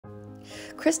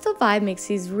Crystal Vibe makes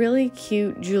these really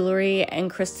cute jewelry and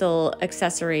crystal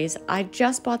accessories. I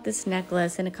just bought this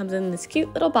necklace and it comes in this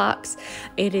cute little box.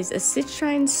 It is a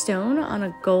citrine stone on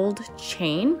a gold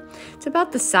chain. It's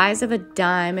about the size of a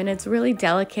dime and it's really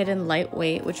delicate and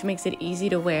lightweight, which makes it easy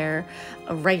to wear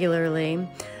regularly.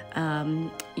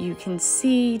 You can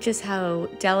see just how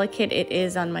delicate it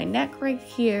is on my neck right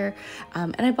here.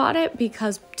 And I bought it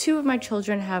because 2 of my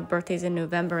children have birthdays in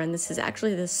November, and this is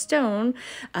actually the stone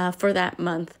for that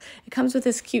month. It comes with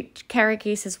this cute carry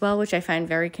case as well, which I find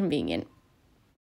very convenient.